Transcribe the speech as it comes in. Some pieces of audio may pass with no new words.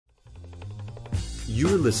You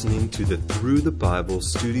are listening to the Through the Bible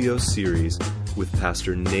studio series with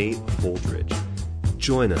Pastor Nate Holdridge.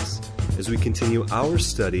 Join us as we continue our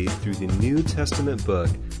study through the New Testament book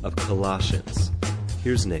of Colossians.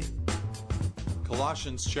 Here's Nate.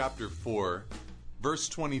 Colossians chapter 4, verse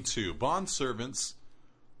 22. Bondservants,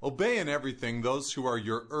 obey in everything those who are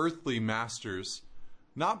your earthly masters,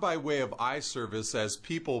 not by way of eye service as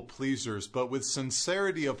people pleasers, but with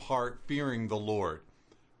sincerity of heart, fearing the Lord.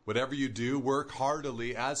 Whatever you do, work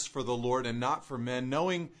heartily as for the Lord and not for men,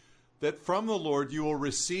 knowing that from the Lord you will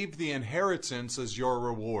receive the inheritance as your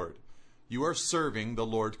reward. You are serving the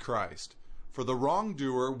Lord Christ. For the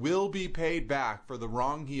wrongdoer will be paid back for the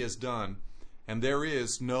wrong he has done, and there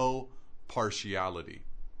is no partiality.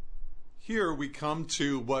 Here we come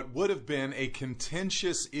to what would have been a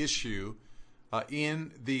contentious issue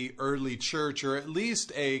in the early church, or at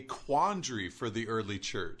least a quandary for the early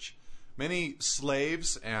church. Many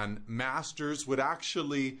slaves and masters would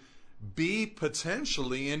actually be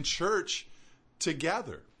potentially in church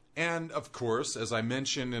together. And of course, as I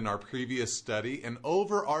mentioned in our previous study, an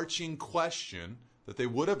overarching question that they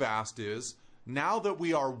would have asked is, now that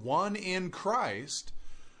we are one in Christ,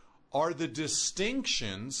 are the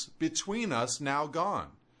distinctions between us now gone?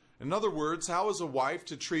 In other words, how is a wife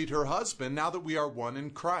to treat her husband now that we are one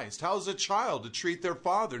in Christ? How is a child to treat their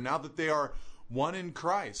father now that they are one in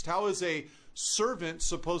Christ? How is a servant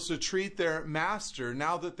supposed to treat their master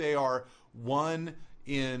now that they are one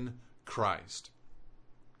in Christ?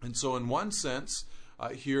 And so in one sense,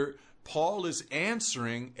 here, Paul is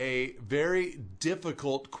answering a very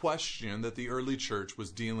difficult question that the early church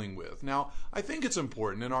was dealing with. Now, I think it's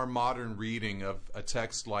important in our modern reading of a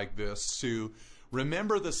text like this to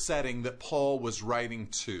remember the setting that Paul was writing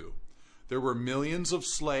to. There were millions of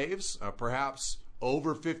slaves, perhaps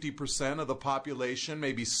over 50% of the population,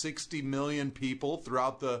 maybe 60 million people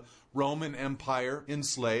throughout the Roman Empire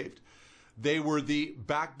enslaved. They were the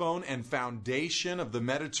backbone and foundation of the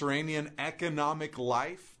Mediterranean economic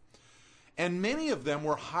life. And many of them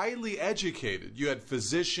were highly educated. You had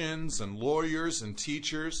physicians and lawyers and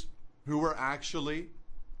teachers who were actually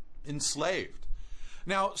enslaved.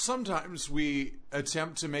 Now, sometimes we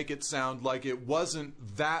attempt to make it sound like it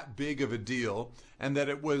wasn't that big of a deal and that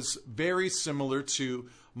it was very similar to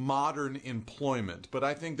modern employment. But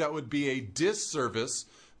I think that would be a disservice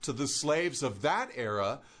to the slaves of that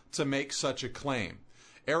era to make such a claim.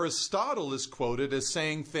 Aristotle is quoted as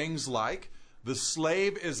saying things like, the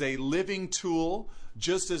slave is a living tool,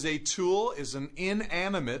 just as a tool is an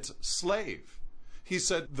inanimate slave. He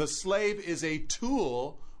said the slave is a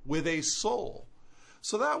tool with a soul.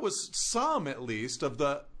 So that was some, at least, of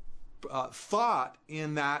the thought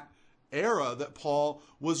in that era that Paul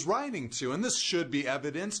was writing to. And this should be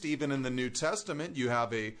evidenced even in the New Testament. You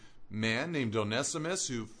have a man named Onesimus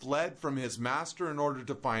who fled from his master in order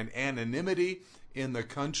to find anonymity in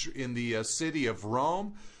the city of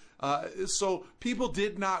Rome. So people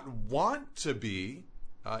did not want to be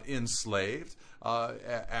enslaved,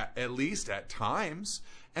 at least at times.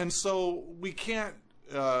 And so we can't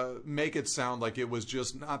make it sound like it was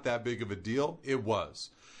just not that big of a deal. It was.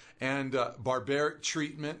 And barbaric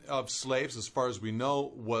treatment of slaves, as far as we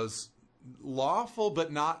know, was lawful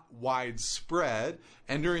but not widespread.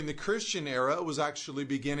 And during the Christian era, it was actually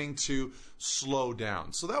beginning to slow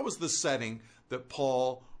down. So that was the setting that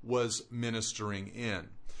Paul was ministering in.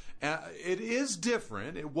 It is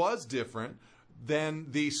different, it was different than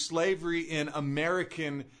the slavery in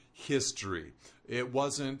American history. It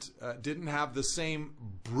didn't have the same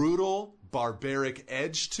brutal, barbaric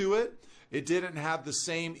edge to it. It didn't have the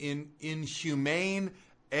same inhumane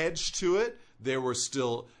edge to it. There was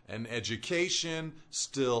still an education,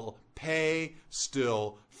 still pay,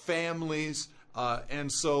 still families,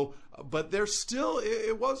 but there's still,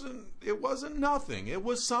 it wasn't nothing. It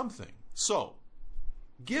was something. So,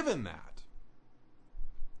 given that,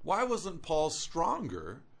 why wasn't Paul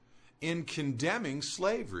stronger in condemning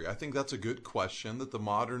slavery? I think that's a good question that the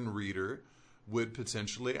modern reader would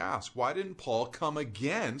potentially ask. Why didn't Paul come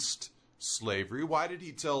against slavery? Why did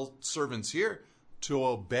he tell servants here to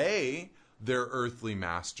obey their earthly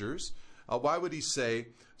masters? Why would he say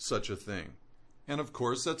such a thing? And of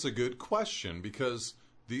course, that's a good question, because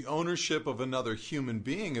the ownership of another human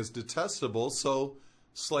being is detestable, so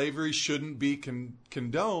slavery shouldn't be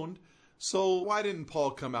condoned. So why didn't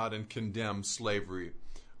Paul come out and condemn slavery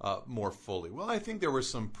more fully? Well, I think there were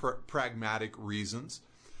some pragmatic reasons.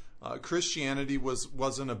 Christianity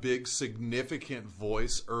wasn't a big, significant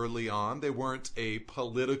voice early on. They weren't a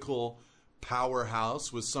political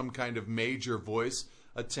powerhouse with some kind of major voice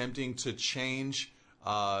attempting to change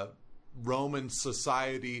Roman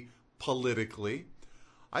society politically.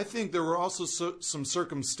 I think there were also some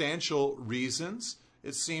circumstantial reasons.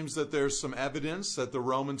 It seems that there's some evidence that the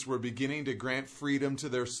Romans were beginning to grant freedom to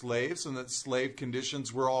their slaves and that slave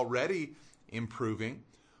conditions were already improving.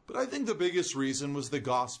 But I think the biggest reason was the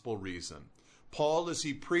gospel reason. Paul, as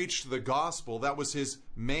he preached the gospel, that was his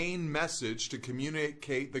main message, to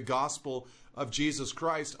communicate the gospel of Jesus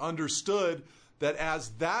Christ, understood that as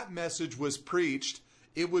that message was preached,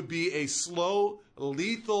 it would be a slow,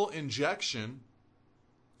 lethal injection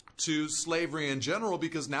to slavery in general,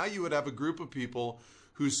 because now you would have a group of people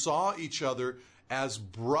who saw each other as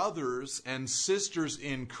brothers and sisters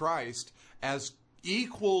in Christ, as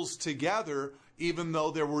equals together, even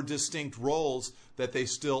though there were distinct roles that they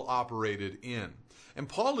still operated in. And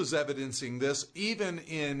Paul is evidencing this even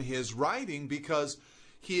in his writing, because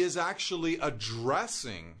he is actually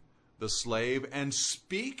addressing the slave and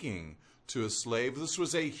speaking to a slave. This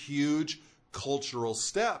was a huge cultural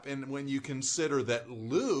step. And when you consider that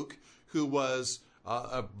Luke, who was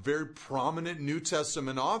a very prominent New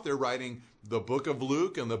Testament author, writing the book of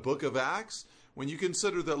Luke and the book of Acts, when you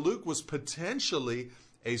consider that Luke was potentially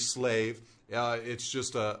a slave, it's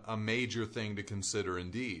just a major thing to consider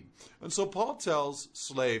indeed. And so Paul tells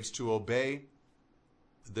slaves to obey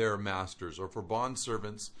their masters, or for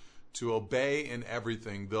bondservants to obey in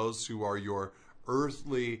everything those who are your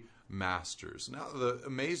earthly masters. Now, the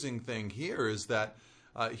amazing thing here is that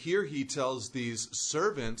here he tells these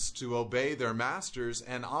servants to obey their masters,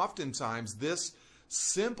 and oftentimes this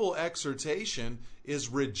simple exhortation is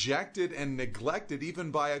rejected and neglected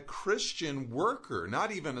even by a Christian worker,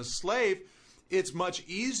 not even a slave. It's much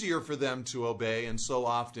easier for them to obey, and so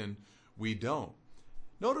often we don't.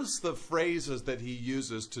 Notice the phrases that he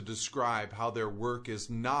uses to describe how their work is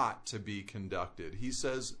not to be conducted. He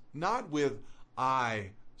says, not with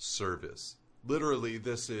eye service. Literally,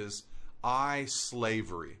 this is eye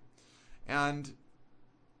slavery. And,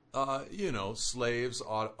 slaves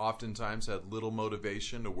oftentimes had little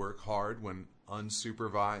motivation to work hard when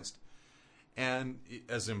unsupervised. And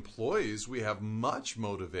as employees, we have much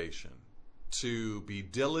motivation to be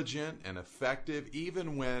diligent and effective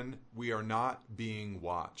even when we are not being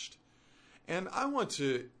watched. And I want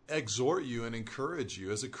to exhort you and encourage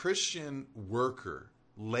you as a Christian worker,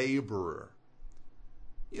 laborer.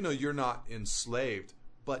 You're not enslaved,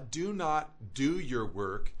 but do not do your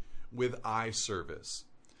work with eye service.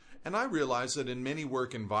 And I realize that in many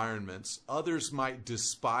work environments, others might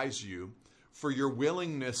despise you for your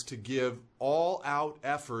willingness to give all-out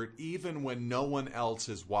effort even when no one else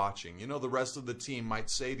is watching. The rest of the team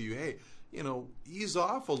might say to you, hey, ease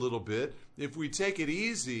off a little bit. If we take it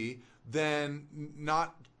easy, then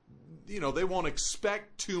they won't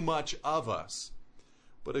expect too much of us.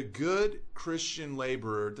 But a good Christian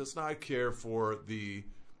laborer does not care for the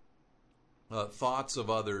thoughts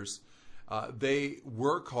of others. They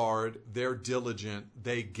work hard, they're diligent,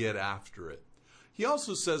 they get after it. He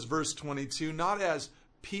also says, verse 22, not as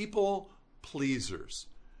people pleasers,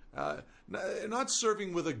 not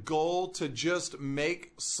serving with a goal to just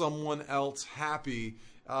make someone else happy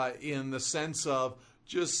in the sense of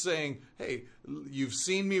just saying, hey, you've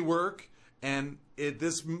seen me work, and at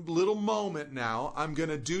this little moment now, I'm going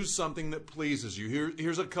to do something that pleases you.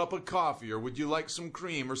 Here's a cup of coffee, or would you like some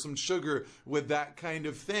cream or some sugar with that kind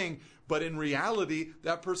of thing? But in reality,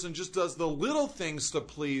 that person just does the little things to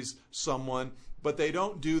please someone, but they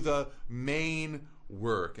don't do the main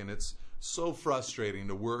work. And it's so frustrating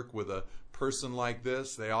to work with a person like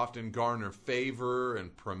this. They often garner favor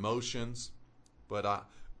and promotions,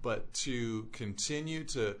 but to continue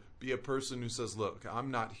to be a person who says, look,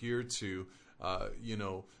 I'm not here to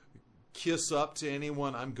kiss up to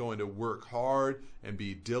anyone. I'm going to work hard and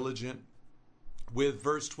be diligent. With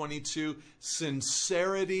verse 22,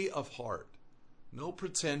 sincerity of heart. No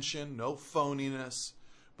pretension, no phoniness,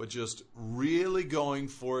 but just really going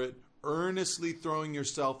for it, earnestly throwing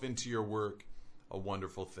yourself into your work. A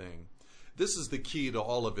wonderful thing. This is the key to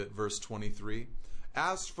all of it, verse 23.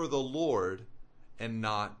 As for the Lord and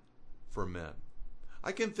not for men.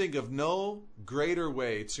 I can think of no greater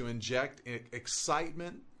way to inject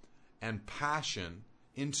excitement and passion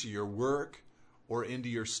into your work or into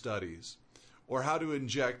your studies, or how to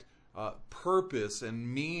inject purpose and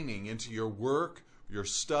meaning into your work, your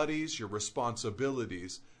studies, your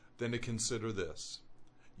responsibilities, than to consider this.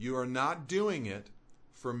 You are not doing it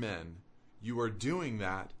for men. You are doing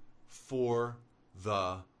that for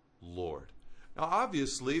the Lord. Now,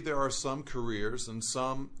 obviously, there are some careers and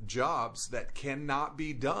some jobs that cannot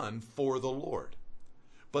be done for the Lord.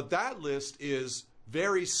 But that list is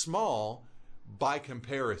very small by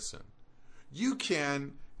comparison. You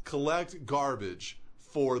can collect garbage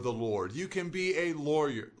for the Lord. You can be a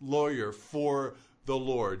lawyer for the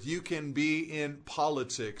Lord. You can be in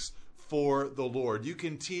politics for the Lord. You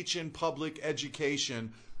can teach in public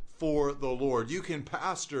education for the Lord. You can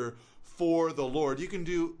pastor for the Lord. You can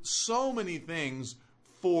do so many things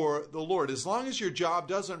for the Lord. As long as your job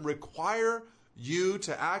doesn't require you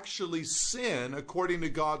to actually sin according to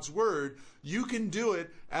God's word, you can do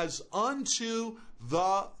it as unto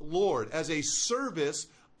the Lord, as a service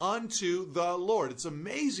unto the Lord. It's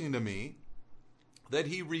amazing to me that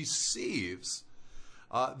he receives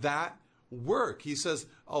that work. He says,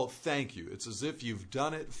 oh, thank you. It's as if you've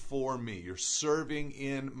done it for me. You're serving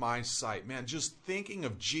in my sight. Man, just thinking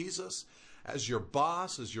of Jesus as your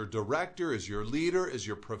boss, as your director, as your leader, as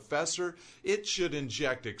your professor, it should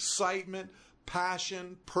inject excitement,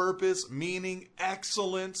 passion, purpose, meaning,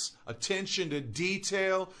 excellence, attention to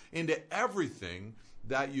detail into everything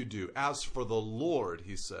that you do. As for the Lord,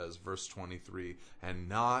 he says, verse 23, and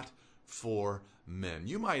not for men.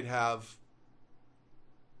 You might have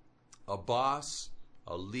a boss,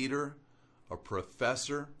 a leader, a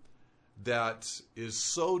professor that is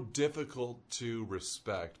so difficult to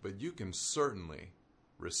respect, but you can certainly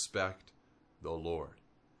respect the Lord.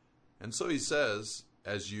 And so he says,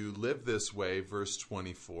 as you live this way, verse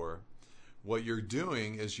 24, what you're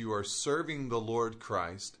doing is you are serving the Lord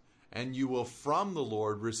Christ, and you will from the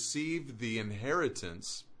Lord receive the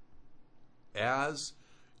inheritance as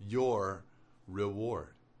your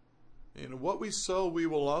reward. And what we sow, we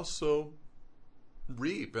will also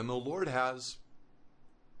reap. And the Lord has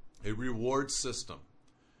a reward system.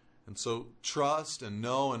 And so trust and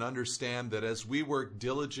know and understand that as we work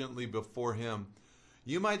diligently before him,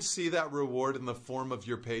 you might see that reward in the form of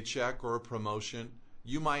your paycheck or a promotion.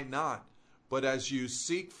 You might not. But as you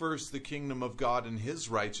seek first the kingdom of God and his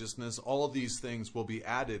righteousness, all of these things will be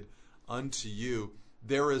added unto you.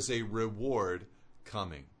 There is a reward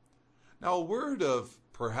coming. Now, a word of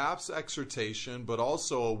perhaps exhortation, but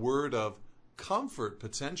also a word of comfort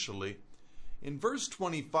potentially. In verse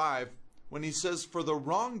 25, when he says, for the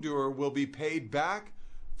wrongdoer will be paid back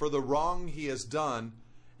for the wrong he has done,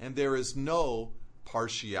 and there is no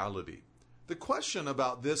partiality. The question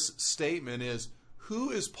about this statement is,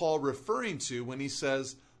 who is Paul referring to when he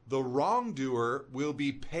says the wrongdoer will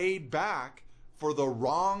be paid back for the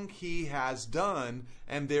wrong he has done,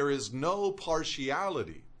 and there is no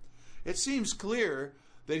partiality? It seems clear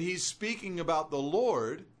that he's speaking about the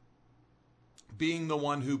Lord being the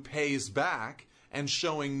one who pays back and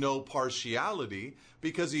showing no partiality,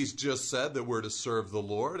 because he's just said that we're to serve the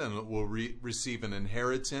Lord and we'll receive an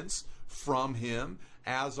inheritance from him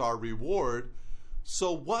as our reward.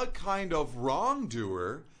 So what kind of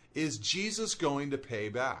wrongdoer is Jesus going to pay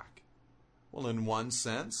back? Well, in one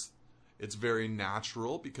sense, it's very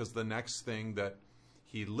natural, because the next thing that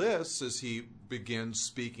he lists as he begins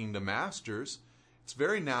speaking to masters, it's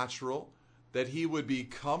very natural that he would be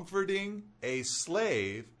comforting a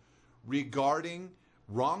slave regarding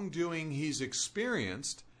wrongdoing he's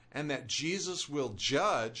experienced, and that Jesus will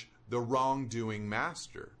judge the wrongdoing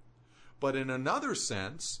master. But in another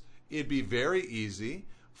sense, it'd be very easy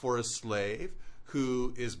for a slave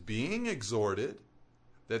who is being exhorted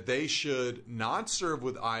that they should not serve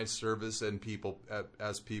with eye service and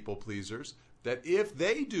as people pleasers, that if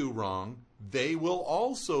they do wrong, they will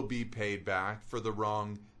also be paid back for the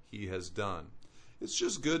wrong he has done. It's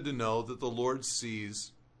just good to know that the Lord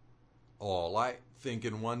sees all. I think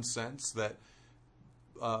in one sense that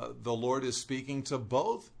the Lord is speaking to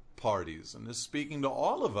both parties and is speaking to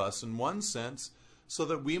all of us in one sense, so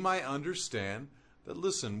that we might understand that,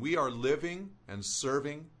 listen, we are living and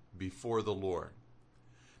serving before the Lord.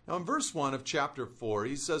 Now in verse 1 of chapter 4,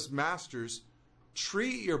 he says, masters,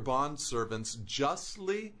 treat your bondservants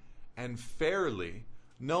justly and fairly,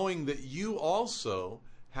 knowing that you also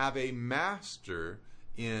have a master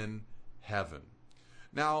in heaven.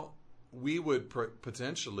 Now, we would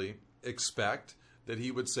potentially expect that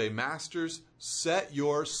he would say, masters, set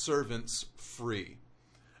your servants free.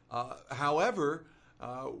 However,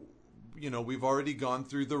 we've already gone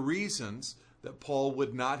through the reasons that Paul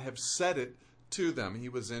would not have said it to them. He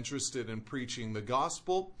was interested in preaching the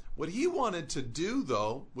gospel. What he wanted to do,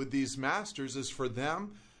 though, with these masters is for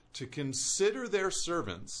them to consider their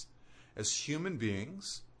servants as human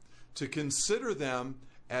beings, to consider them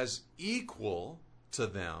as equal to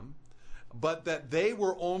them, but that they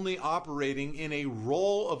were only operating in a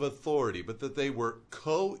role of authority, but that they were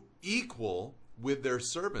co-equal with their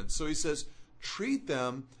servants. So he says, treat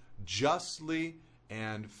them justly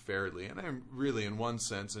and fairly. And I'm really, in one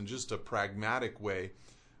sense, in just a pragmatic way,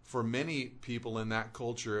 for many people in that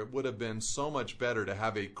culture, it would have been so much better to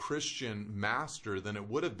have a Christian master than it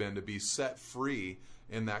would have been to be set free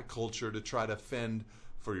in that culture to try to fend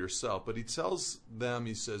for yourself. But he tells them,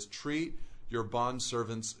 he says, treat your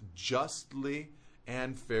bondservants justly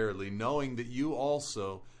and fairly, knowing that you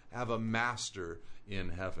also have a master in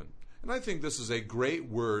heaven. And I think this is a great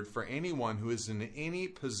word for anyone who is in any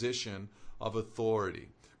position of authority.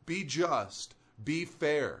 Be just, be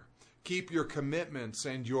fair, keep your commitments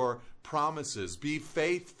and your promises, be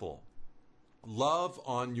faithful, love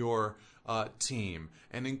on your team,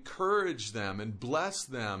 and encourage them and bless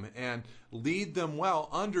them and lead them well,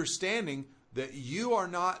 understanding that you are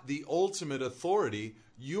not the ultimate authority.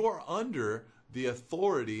 You are under the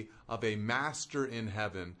authority of a master in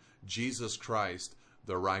heaven, Jesus Christ,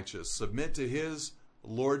 the righteous. Submit to his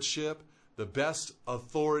lordship. The best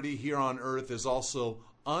authority here on earth is also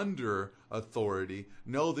under authority.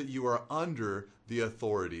 Know that you are under the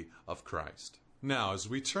authority of Christ. Now, as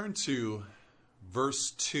we turn to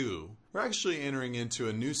verse 2, we're actually entering into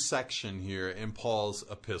a new section here in Paul's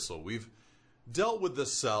epistle. We've dealt with the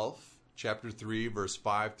self, chapter 3, verse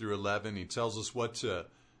 5 through 11. He tells us what to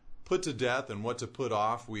put to death and what to put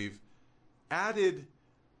off. We've added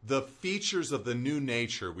the features of the new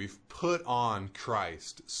nature. We've put on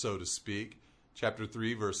Christ, so to speak. Chapter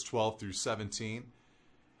 3, verse 12 through 17.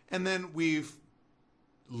 And then we've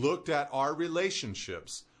looked at our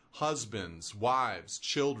relationships, husbands, wives,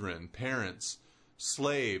 children, parents,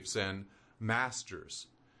 slaves, and masters.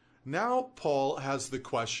 Now Paul has the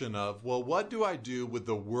question of, well, what do I do with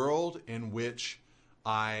the world in which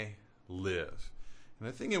I live? And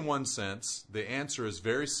I think in one sense, the answer is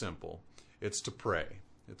very simple. It's to pray.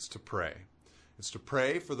 It's to pray. It's to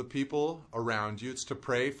pray for the people around you. It's to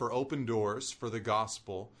pray for open doors for the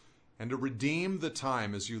gospel and to redeem the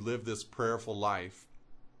time as you live this prayerful life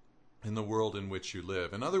in the world in which you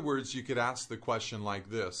live. In other words, you could ask the question like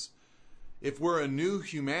this. If we're a new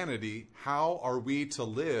humanity, how are we to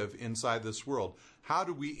live inside this world? How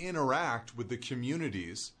do we interact with the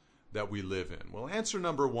communities that we live in? Well, answer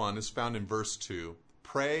number 1 is found in verse 2.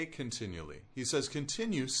 Pray continually. He says,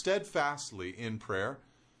 continue steadfastly in prayer,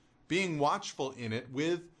 being watchful in it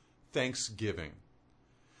with thanksgiving.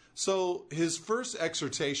 So his first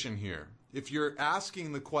exhortation here, if you're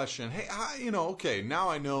asking the question, hey, okay, now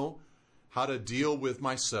I know how to deal with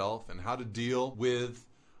myself and how to deal with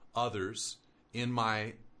others in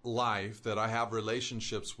my life that I have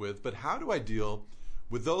relationships with, but how do I deal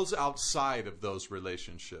with those outside of those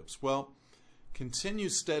relationships? Well, continue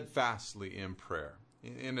steadfastly in prayer.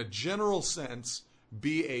 In a general sense,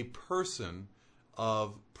 be a person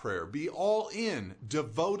of prayer. Be all in,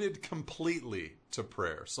 devoted completely to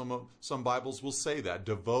prayer. Some Bibles will say that.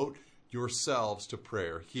 Devote yourselves to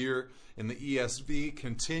prayer. Here in the ESV,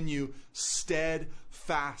 continue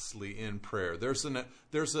steadfastly in prayer. There's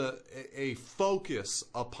a focus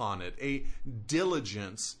upon it, a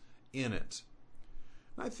diligence in it.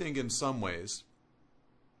 I think in some ways,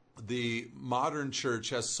 the modern church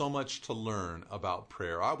has so much to learn about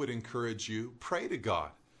prayer. I would encourage you, pray to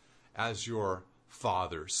God as your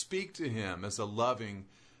Father. Speak to Him as a loving,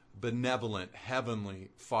 benevolent, heavenly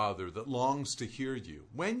Father that longs to hear you.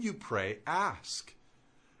 When you pray, ask.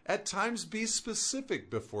 At times, be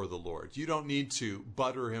specific before the Lord. You don't need to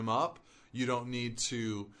butter Him up. You don't need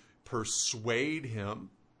to persuade Him,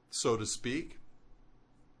 so to speak.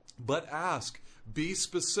 But ask. Be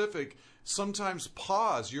specific. Sometimes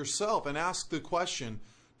pause yourself and ask the question,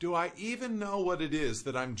 do I even know what it is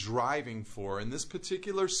that I'm driving for in this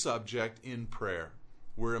particular subject in prayer?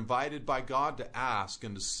 We're invited by God to ask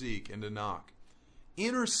and to seek and to knock.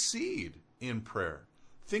 Intercede in prayer.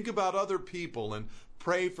 Think about other people and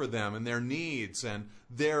pray for them and their needs and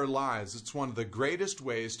their lives. It's one of the greatest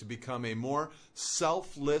ways to become a more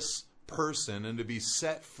selfless person and to be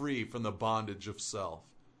set free from the bondage of self.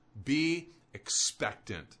 Be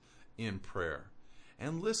expectant in prayer.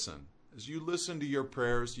 And listen. As you listen to your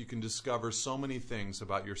prayers, you can discover so many things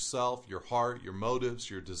about yourself, your heart, your motives,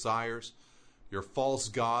 your desires, your false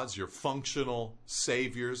gods, your functional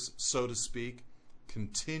saviors, so to speak.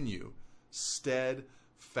 Continue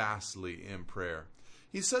steadfastly in prayer.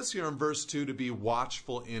 He says here in verse 2 to be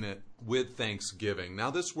watchful in it with thanksgiving.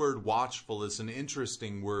 Now this word watchful is an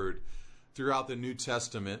interesting word throughout the New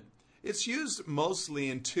Testament. It's used mostly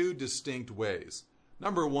in two distinct ways.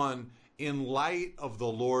 Number one, in light of the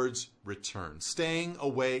Lord's return, staying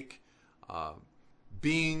awake,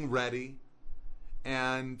 being ready,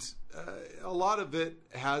 and a lot of it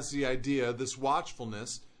has the idea, this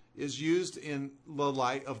watchfulness is used in the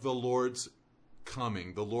light of the Lord's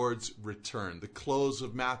coming, the Lord's return. The close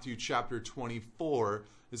of Matthew chapter 24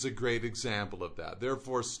 is a great example of that.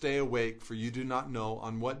 Therefore, stay awake, for you do not know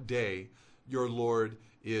on what day your Lord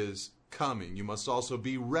is coming. You must also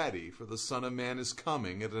be ready, for the Son of Man is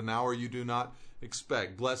coming at an hour you do not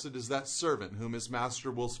expect. Blessed is that servant whom his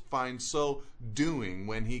master will find so doing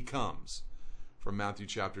when he comes. From Matthew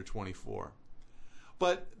chapter 24.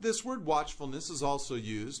 But this word watchfulness is also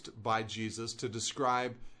used by Jesus to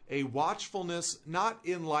describe a watchfulness not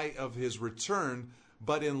in light of his return,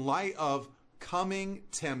 but in light of coming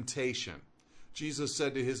temptation. Jesus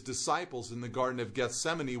said to his disciples in the Garden of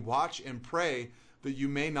Gethsemane, watch and pray that you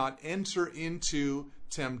may not enter into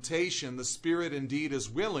temptation. The spirit indeed is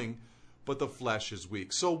willing, but the flesh is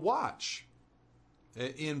weak. So watch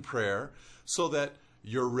in prayer so that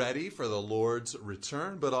you're ready for the Lord's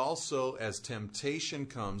return, but also as temptation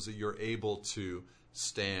comes that you're able to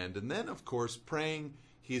stand. And then, of course, praying,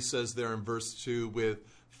 he says there in verse 2, with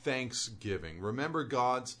thanksgiving. Remember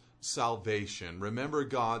God's salvation. Remember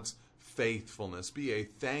God's faithfulness. Be a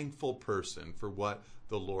thankful person for what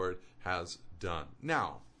the Lord has done.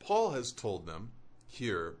 Now, Paul has told them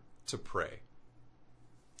here to pray.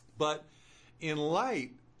 But in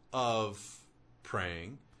light of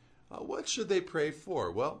praying, what should they pray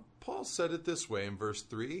for? Well, Paul said it this way in verse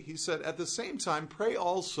 3. He said, at the same time, pray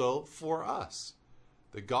also for us,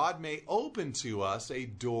 that God may open to us a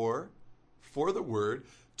door for the word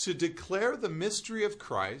to declare the mystery of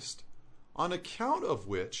Christ, on account of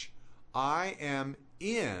which I am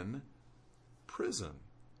in prison.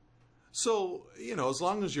 So, as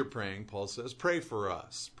long as you're praying, Paul says, pray for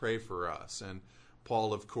us, pray for us. And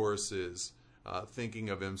Paul, of course, is thinking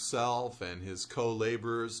of himself and his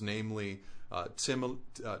co-laborers, namely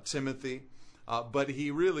Timothy. But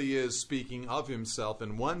he really is speaking of himself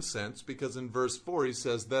in one sense, because in verse 4 he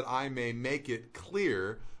says, that I may make it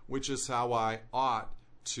clear, which is how I ought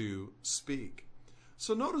to speak.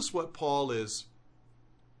 So notice what Paul is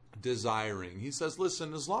desiring. He says,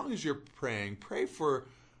 listen, as long as you're praying, pray for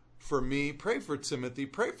me, pray for Timothy,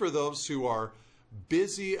 pray for those who are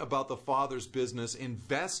busy about the Father's business,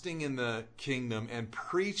 investing in the kingdom and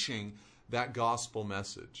preaching that gospel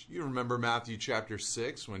message. You remember Matthew chapter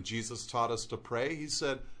 6 when Jesus taught us to pray. He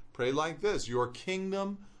said, pray like this, your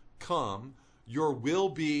kingdom come, your will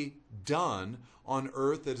be done on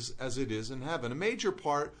earth as it is in heaven. A major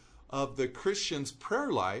part of the Christian's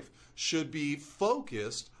prayer life should be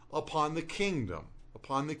focused upon the kingdom,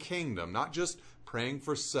 not just praying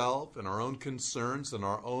for self and our own concerns and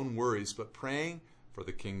our own worries, but praying for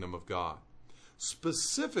the kingdom of God.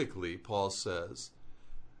 Specifically, Paul says,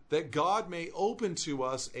 that God may open to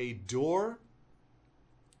us a door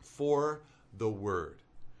for the word.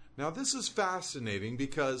 Now, this is fascinating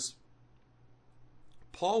because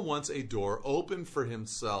Paul wants a door open for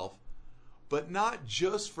himself, but not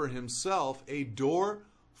just for himself, a door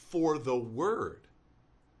for the word.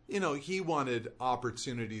 He wanted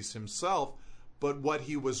opportunities himself, but what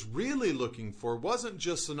he was really looking for wasn't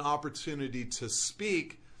just an opportunity to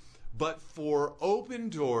speak, but for open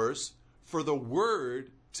doors for the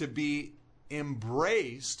word to be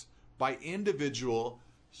embraced by individual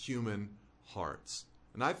human hearts.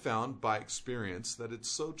 And I found by experience that it's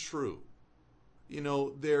so true.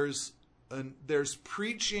 There's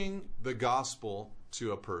preaching the gospel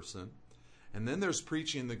to a person, and then there's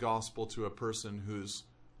preaching the gospel to a person whose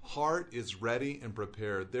heart is ready and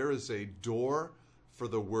prepared. There is a door for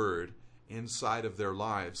the word inside of their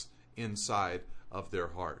lives, inside of their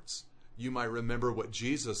hearts. You might remember what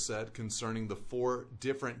Jesus said concerning the 4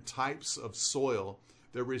 different types of soil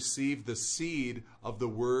that receive the seed of the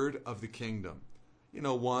word of the kingdom.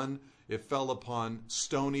 One, it fell upon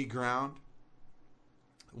stony ground.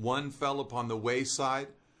 One fell upon the wayside.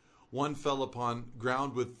 One fell upon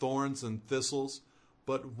ground with thorns and thistles.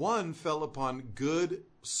 But one fell upon good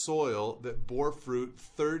soil that bore fruit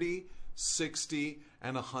 30, 60,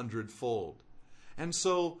 and 100-fold. And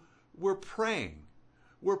so we're praying.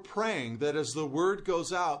 We're praying that as the word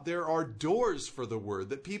goes out, there are doors for the word,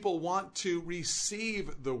 that people want to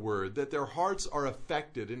receive the word, that their hearts are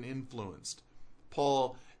affected and influenced.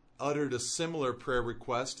 Paul uttered a similar prayer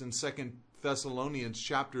request in 2 Thessalonians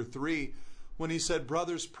chapter 3 when he said,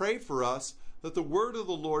 brothers, pray for us that the word of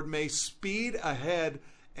the Lord may speed ahead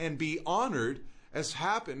and be honored as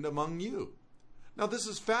happened among you. Now this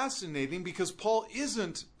is fascinating because Paul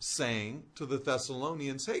isn't saying to the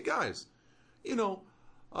Thessalonians, hey guys,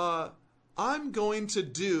 I'm going to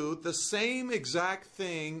do the same exact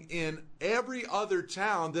thing in every other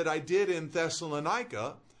town that I did in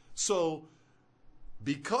Thessalonica. So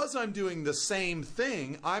because I'm doing the same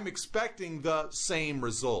thing, I'm expecting the same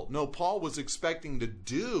result. No, Paul was expecting to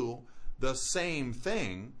do the same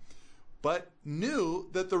thing, but knew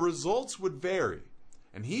that the results would vary.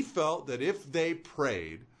 And he felt that if they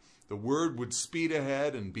prayed, the word would speed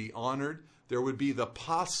ahead and be honored. There would be the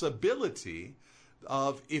possibility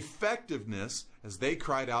of effectiveness as they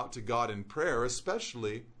cried out to God in prayer,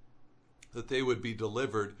 especially that they would be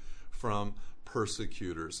delivered from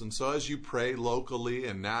persecutors. And so as you pray locally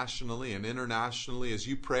and nationally and internationally, as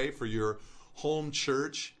you pray for your home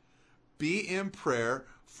church, be in prayer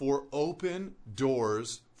for open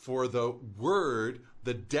doors for the word,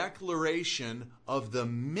 the declaration of the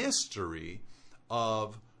mystery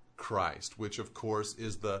of Christ, which of course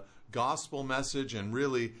is the gospel message, and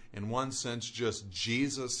really in one sense just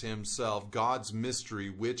Jesus himself, God's mystery,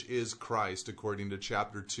 which is Christ, according to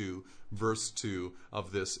chapter 2, verse 2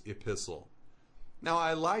 of this epistle. Now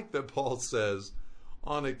I like that Paul says,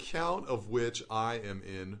 on account of which I am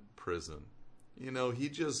in prison. He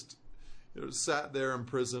just sat there in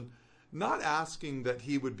prison, not asking that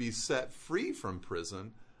he would be set free from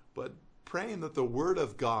prison, but praying that the word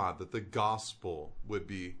of God, that the gospel would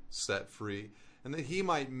be set free, and that he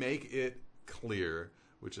might make it clear,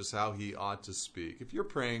 which is how he ought to speak. If you're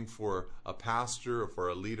praying for a pastor or for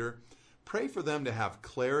a leader, pray for them to have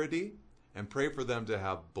clarity and pray for them to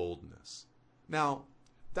have boldness. Now,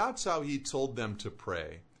 that's how he told them to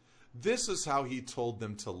pray. This is how he told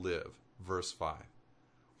them to live. Verse 5.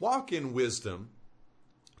 Walk in wisdom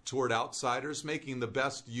toward outsiders, making the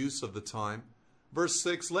best use of the time. Verse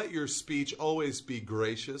 6, let your speech always be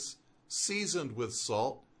gracious, seasoned with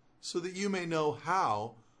salt, so that you may know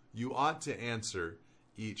how you ought to answer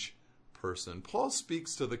each person. Paul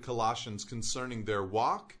speaks to the Colossians concerning their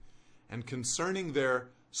walk and concerning their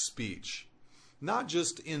speech, not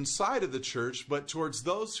just inside of the church, but towards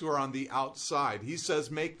those who are on the outside. He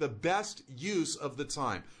says, make the best use of the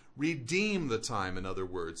time. Redeem the time, in other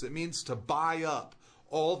words. It means to buy up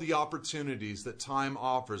all the opportunities that time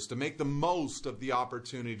offers, to make the most of the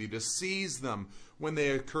opportunity, to seize them when they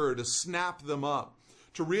occur, to snap them up,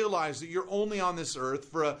 to realize that you're only on this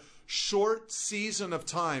earth for a short season of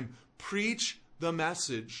time. Preach the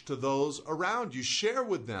message to those around you. Share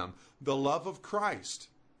with them the love of Christ.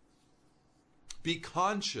 Be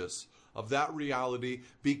conscious of that reality.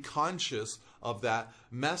 Be conscious of that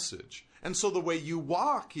message. And so the way you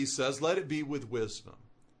walk, he says, let it be with wisdom.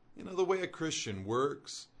 The way a Christian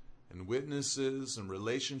works and witnesses and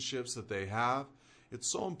relationships that they have,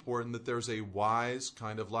 it's so important that there's a wise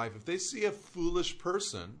kind of life. If they see a foolish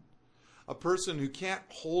person, a person who can't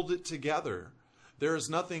hold it together, there is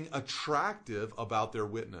nothing attractive about their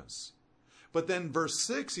witness. But then verse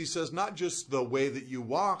 6, he says, not just the way that you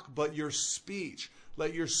walk, but your speech.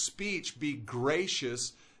 Let your speech be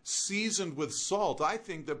gracious, seasoned with salt. I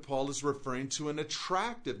think that Paul is referring to an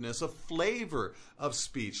attractiveness, a flavor of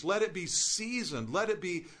speech. Let it be seasoned. Let it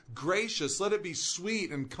be gracious. Let it be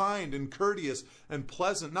sweet and kind and courteous and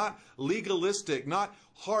pleasant, not legalistic, not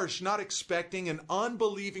harsh, not expecting an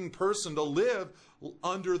unbelieving person to live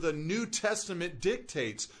under the New Testament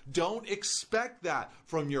dictates. Don't expect that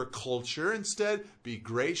from your culture. Instead, be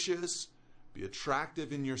gracious, be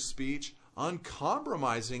attractive in your speech,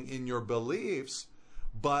 uncompromising in your beliefs,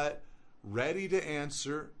 but ready to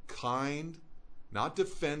answer, kind, not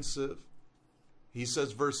defensive. He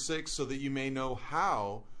says, verse 6, so that you may know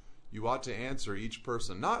how you ought to answer each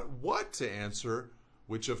person. Not what to answer,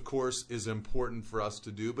 which of course is important for us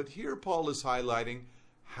to do, but here Paul is highlighting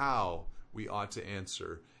how we ought to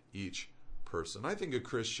answer each person. I think a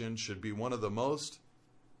Christian should be one of the most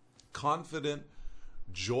confident,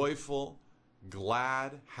 joyful,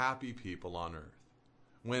 glad, happy people on earth.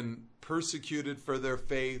 When persecuted for their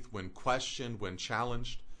faith, when questioned, when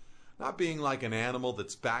challenged, not being like an animal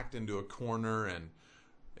that's backed into a corner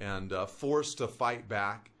and forced to fight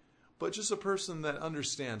back, but just a person that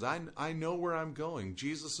understands, I know where I'm going.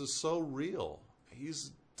 Jesus is so real.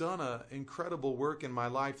 He's done an incredible work in my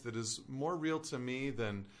life that is more real to me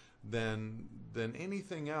than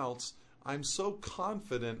anything else. I'm so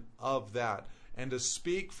confident of that. And to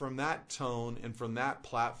speak from that tone and from that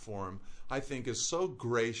platform, I think is so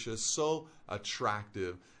gracious, so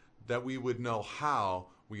attractive, that we would know how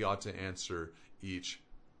we ought to answer each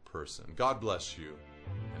person. God bless you,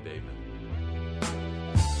 and amen.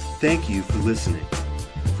 Thank you for listening.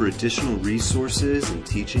 For additional resources and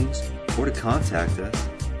teachings, or to contact us,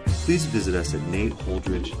 please visit us at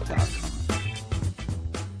nateholdridge.com.